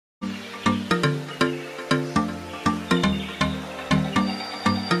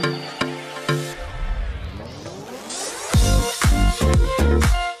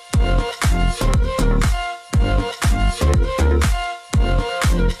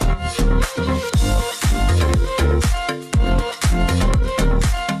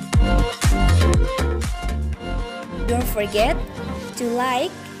Don't forget to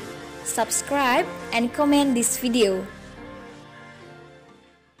like, subscribe, and comment this video.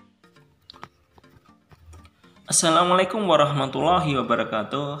 Assalamualaikum warahmatullahi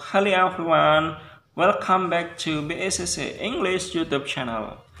wabarakatuh. Hello everyone, welcome back to BECC English YouTube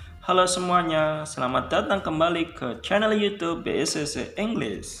channel. Halo semuanya, selamat datang kembali ke channel YouTube BECC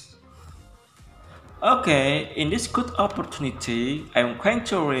English. Okay, in this good opportunity, I'm going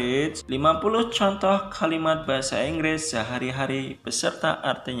to read 50 contoh kalimat bahasa Inggris sehari-hari beserta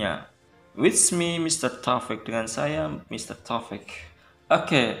artinya. With me, Mr. Taufik, dengan saya, Mr. Taufik.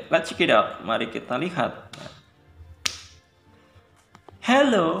 Okay, let's check it out. Mari kita lihat.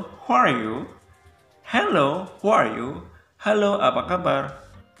 Hello, how are you? Hello, how are you? Halo, apa kabar?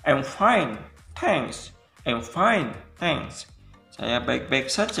 I'm fine, thanks. I'm fine, thanks. Saya baik-baik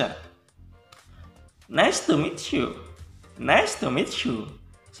saja. Nice to meet you. Nice to meet you.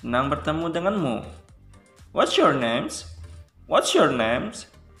 Senang bertemu denganmu. What's your names? What's your names?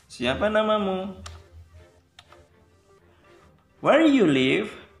 Siapa namamu? Where do you live?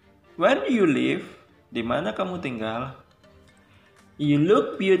 Where do you live? Di mana kamu tinggal? You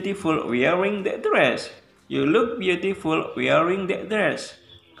look beautiful wearing that dress. You look beautiful wearing that dress.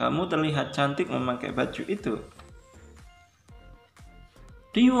 Kamu terlihat cantik memakai baju itu.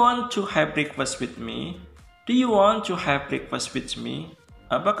 Do you want to have breakfast with me? Do you want to have breakfast with me?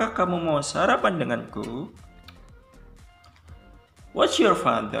 Apakah kamu mau sarapan denganku? What's your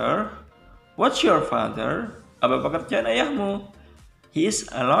father? What's your father? Apa pekerjaan ayahmu? He is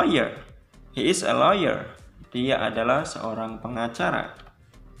a lawyer. He is a lawyer. Dia adalah seorang pengacara.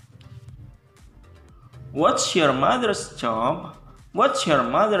 What's your mother's job? What's your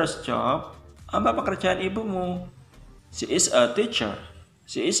mother's job? Apa pekerjaan ibumu? She is a teacher.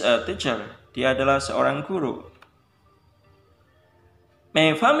 She is a teacher. Dia adalah seorang guru.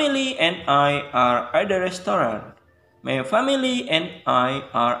 My family and I are at the restaurant. My family and I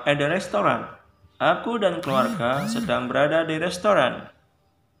are at the restaurant. Aku dan keluarga sedang berada di restoran.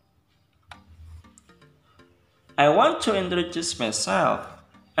 I want to introduce myself.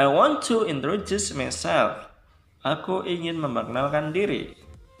 I want to introduce myself. Aku ingin memperkenalkan diri.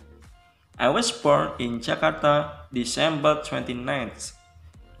 I was born in Jakarta, December 29th.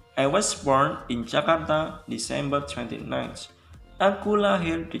 I was born in Jakarta, December 29th. Aku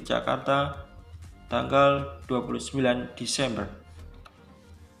lahir di Jakarta, tanggal 29 Desember.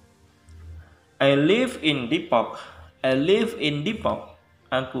 I live in Depok. I live in Depok.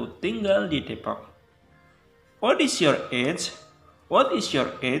 Aku tinggal di Depok. What is your age? What is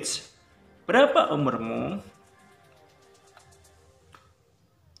your age? Berapa umurmu?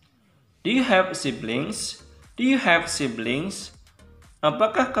 Do you have siblings? Do you have siblings?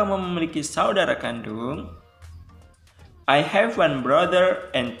 Apakah kamu memiliki saudara kandung? I have one brother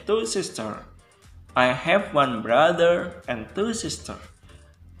and two sisters. I have one brother and two sisters.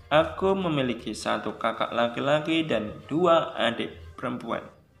 Aku memiliki satu kakak laki-laki dan dua adik perempuan.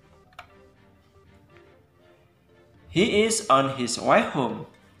 He is on his way home.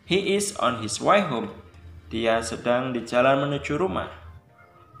 He is on his way home. Dia sedang di jalan menuju rumah.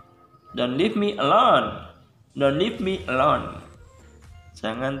 Don't leave me alone. Don't leave me alone.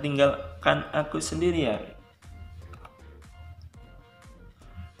 Jangan tinggalkan aku sendirian.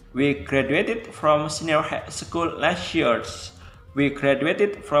 We graduated from senior high school last year. We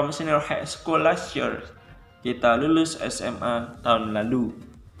graduated from senior high school last year. Kita lulus SMA tahun lalu.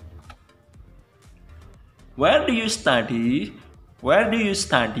 Where do you study? Where do you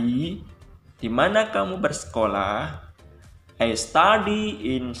study? Di mana kamu bersekolah? I study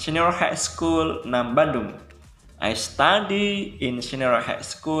in senior high school 6 Bandung. I study in senior high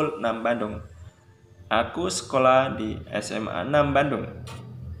school 6 Bandung. Aku sekolah di SMA 6 Bandung.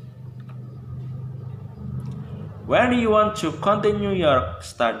 Where do you want to continue your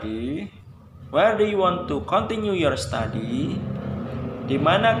study? Where do you want to continue your study? Di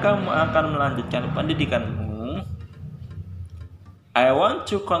mana kamu akan melanjutkan pendidikanmu? I want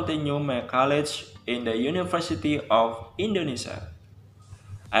to continue my college in the University of Indonesia.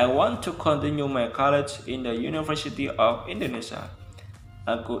 I want to continue my college in the University of Indonesia.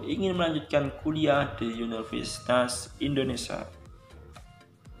 Aku ingin melanjutkan kuliah di Universitas Indonesia.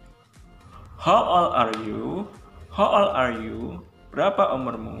 How old are you? How old are you? Berapa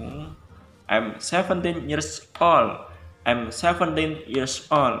umurmu? I'm 17 years old. I'm 17 years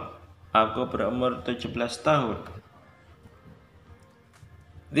old. Aku berumur 17 tahun.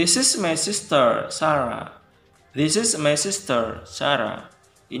 This is my sister, Sarah. This is my sister, Sarah.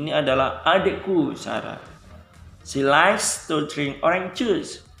 Ini adalah adikku, Sarah. She likes to drink orange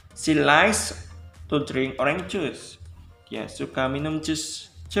juice. She likes to drink orange juice. Dia suka minum jus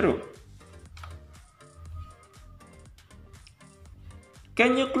jeruk.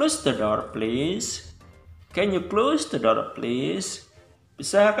 Can you close the door, please? Can you close the door, please?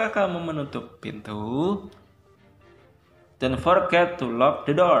 Bisakah kamu menutup pintu? Don't forget to lock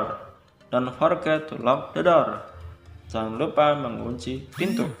the door. Don't forget to lock the door. Jangan lupa mengunci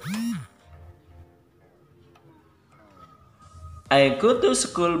pintu. I go to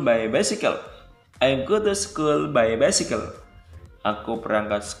school by bicycle. I go to school by bicycle. Aku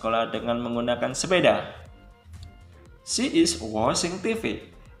berangkat sekolah dengan menggunakan sepeda. She is watching TV.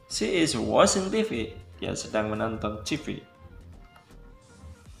 She is watching TV. Dia sedang menonton TV.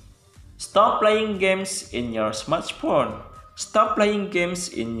 Stop playing games in your smartphone. Stop playing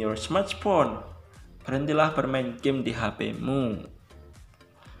games in your smartphone. Berhentilah bermain game di HP-mu.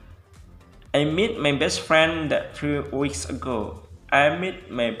 I met my best friend 3 weeks ago. I met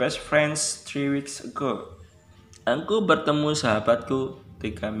my best friends 3 weeks ago. Aku bertemu sahabatku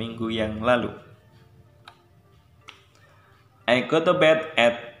 3 minggu yang lalu. I go to bed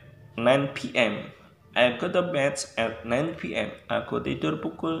at 9 p.m. I go to bed at 9 p.m. Aku tidur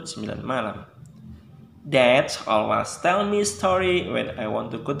pukul 9 malam. Dad always tell me story when I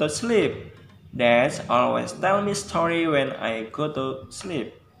want to go to sleep. Dad always tell me story when I go to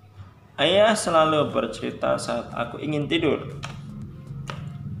sleep. Ayah selalu bercerita saat aku ingin tidur.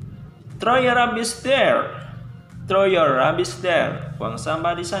 Throw your rubbish there. Throw your rubbish there. Buang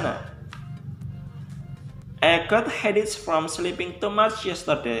sampah di sana. I got headaches from sleeping too much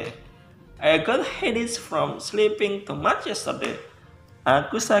yesterday. I got headaches from sleeping too much yesterday.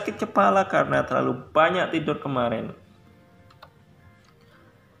 Aku sakit kepala karena terlalu banyak tidur kemarin.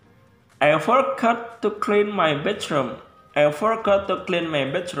 I forgot to clean my bedroom. I forgot to clean my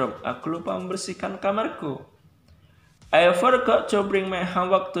bedroom. Aku lupa membersihkan kamarku. I forgot to bring my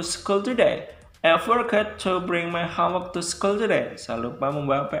homework to school today. I forgot to bring my homework to school today. Saya lupa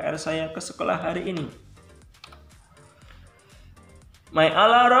membawa PR saya ke sekolah hari ini. My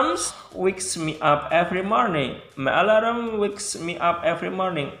alarms wakes me up every morning. My alarm wakes me up every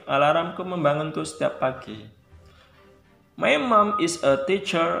morning. Alarmku membangunku setiap pagi. My mom is a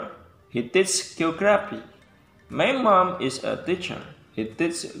teacher. He teaches geography. My mom is a teacher. He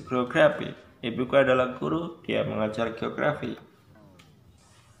teaches geography. Ibuku adalah guru, dia mengajar geografi.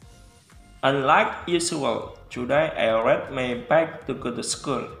 Unlike usual, today I read my bag to go to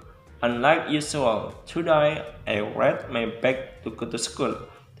school. Unlike usual, today I read my bag to go to school.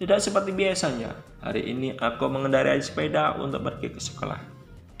 Tidak seperti biasanya, hari ini aku mengendarai sepeda untuk pergi ke sekolah.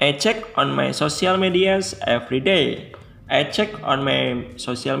 I check on my social medias every day. I check on my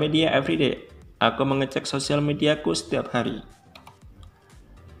social media every day. Aku mengecek sosial mediaku setiap hari.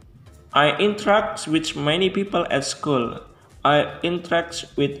 I interact with many people at school. I interact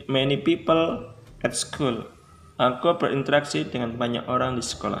with many people at school. Aku berinteraksi dengan banyak orang di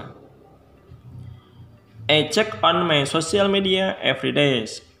sekolah. I check on my social media every day.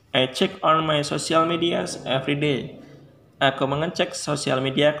 I check on my social medias every day. Aku mengecek sosial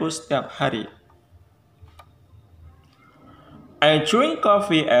mediaku setiap hari. I drink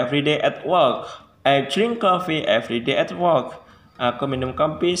coffee every day at work. I drink coffee every day at work. Aku minum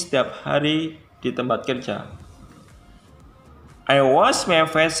kopi setiap hari di tempat kerja. I wash my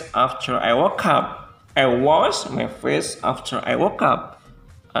face after I woke up. I wash my face after I woke up.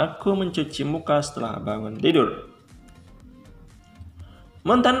 Aku mencuci muka setelah bangun tidur.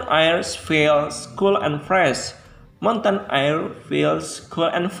 Mountain air feels cool and fresh. Mountain air feels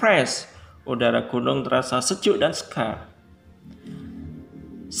cool and fresh. Udara gunung terasa sejuk dan segar.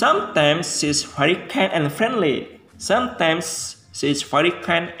 Sometimes she's very kind and friendly. Sometimes she's very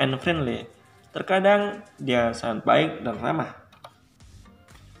kind and friendly. Terkadang dia sangat baik dan ramah.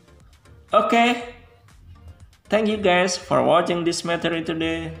 Okay. Thank you guys for watching this material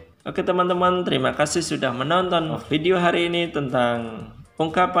today. Oke teman-teman, terima kasih sudah menonton video hari ini tentang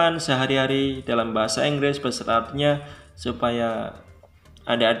ungkapan sehari-hari dalam bahasa Inggris beserta artinya supaya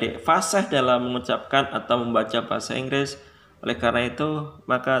adik-adik fasih dalam mengucapkan atau membaca bahasa Inggris. Oleh karena itu,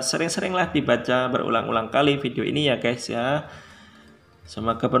 maka sering-seringlah dibaca berulang-ulang kali video ini ya guys ya.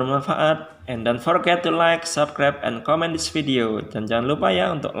 Semoga bermanfaat. And don't forget to like, subscribe, and comment this video. Dan jangan lupa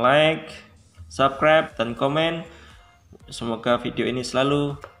ya untuk like, subscribe, dan komen. Semoga video ini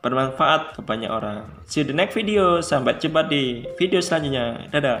selalu bermanfaat ke banyak orang. See you the next video. Sampai jumpa di video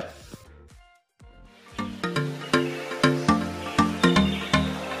selanjutnya. Dadah.